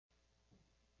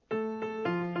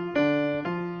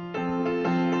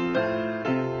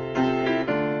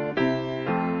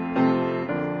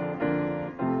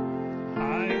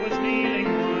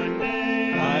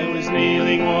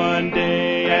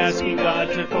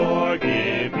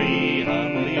forgive me.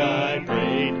 Humbly I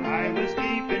prayed. I was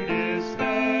deep in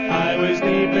despair. I was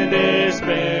deep in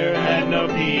despair, had no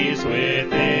peace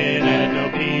within, had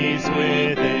no peace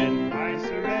within. I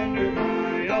surrendered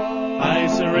my all. I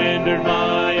surrendered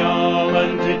my all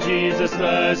unto Jesus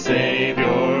the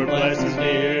Savior, bless His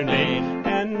dear name.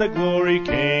 And the glory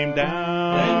came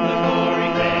down. And the glory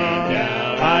came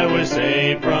down. I was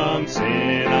saved from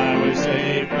sin. I was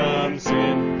saved from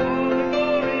sin.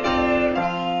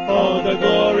 Oh, the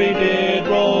glory did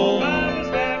roll. I was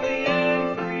happy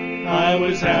and free. I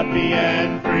was happy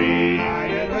and free. I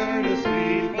had heard a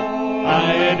sweet voice.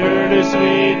 I had heard a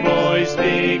sweet voice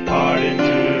speak pardon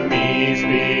to me,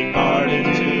 speak pardon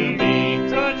to me.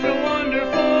 Such a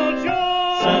wonderful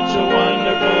joy. Such a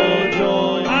wonderful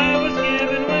joy. I was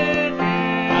given with it.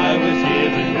 I was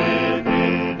given with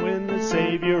it. When the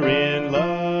Savior in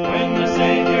love, When the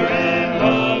Savior in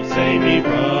love saved me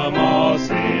from all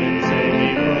sin, saved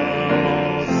me from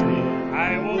all sin.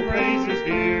 I will praise His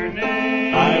dear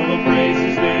name. I will praise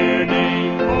His dear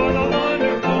name For the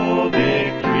wonderful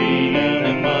victory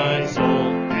in my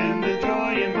soul, and the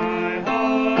joy in my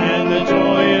heart. and the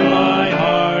joy in my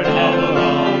heart all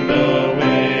along the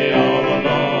way, all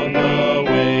along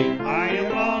the way. I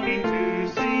am longing to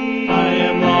see. I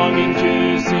am longing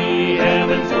to see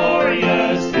heaven's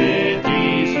glorious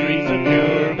city, streets of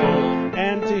pure gold,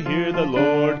 and to hear the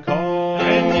Lord call.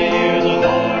 And to hear the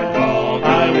Lord call.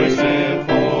 I was sent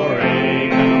for a,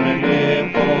 come and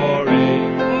live for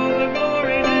a. Oh, the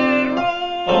glory did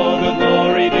roll. Oh, the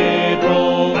glory did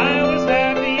roll. I was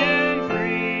happy and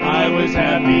free. I was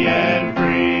happy and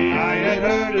free. I had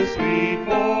heard a sweet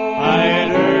voice. I had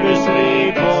heard a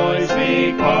sweet voice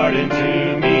speak pardon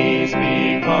to me,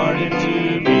 speak pardon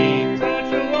to me.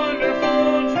 Such a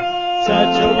wonderful joy.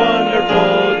 Such a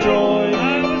wonderful joy.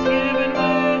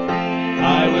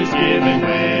 I was given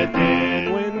with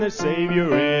it. When the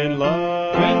Savior in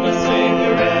love, When the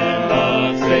Savior in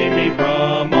love saved me from